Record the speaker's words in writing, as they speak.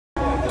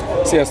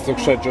Sziasztok,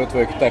 Zsolt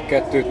vagyok,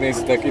 Tech2-t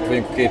nézitek, itt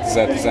vagyunk a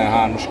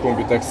 2013-as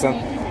Computexen,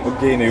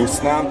 a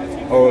Geniusnál,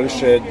 ahol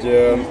is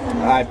egy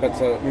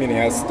iPad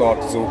minihez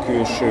tartozó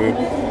külső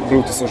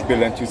Bluetooth-os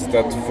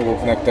billentyűzetet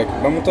fogok nektek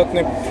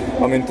bemutatni,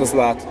 amint az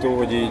látható,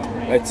 hogy így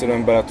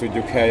egyszerűen bele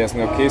tudjuk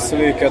helyezni a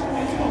készüléket.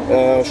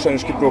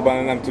 Sajnos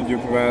kipróbálni nem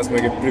tudjuk, mert ez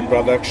még egy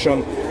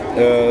pre-production,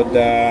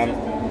 de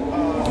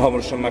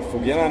hamarosan meg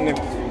fog jelenni.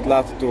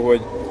 Látható,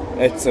 hogy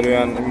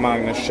egyszerűen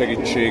mágnes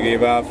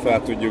segítségével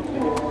fel tudjuk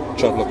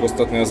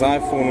csatlakoztatni az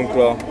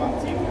iPhone-unkra,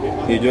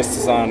 így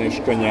összezárni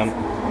és könnyen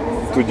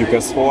tudjuk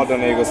ezt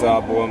hordani,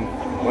 igazából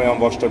olyan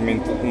vastag,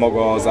 mint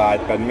maga az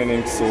iPad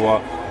mini,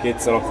 szóval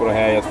kétszer akkora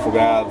helyet fog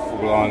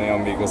elfoglalni,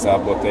 ami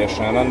igazából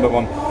teljesen rendben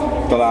van.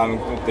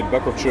 Találunk itt egy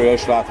bekapcsolója,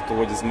 és látható,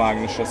 hogy ez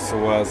mágneses,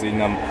 szóval ez így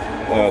nem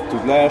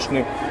tud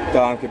leesni.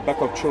 Találunk egy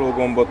bekapcsoló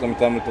gombot,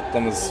 amit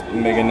említettem, ez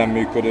még egy nem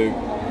működő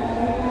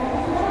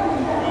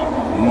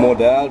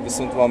modell,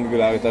 viszont valami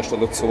világítást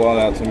adott, szóval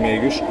lehet, hogy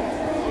mégis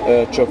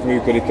csak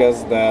működik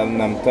ez, de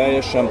nem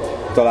teljesen.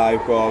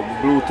 Találjuk a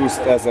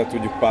Bluetooth-t, ezzel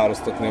tudjuk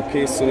párosztatni a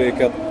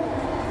készüléket,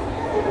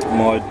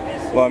 majd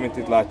valamint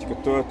itt látjuk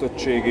a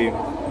töltöttségi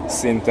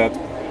szintet.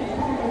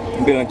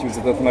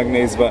 Billentyűzetet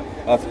megnézve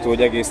látható,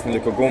 hogy egész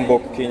nagyok a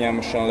gombok,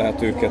 kényelmesen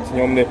lehet őket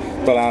nyomni.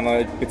 Talán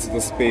egy picit a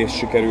space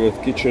sikerült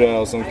kicsire,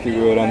 azon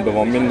kívül rendben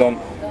van minden.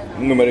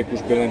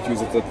 Numerikus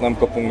billentyűzetet nem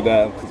kapunk,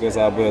 de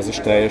igazából ez is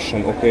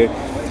teljesen oké.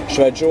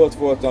 Zsolt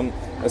voltam,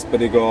 ez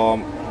pedig a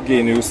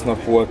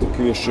Geniusnak volt a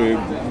külső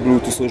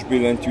Bluetooth-os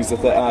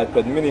billentyűzete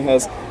iPad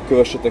minihez.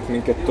 Kövessetek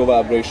minket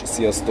továbbra is,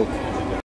 sziasztok!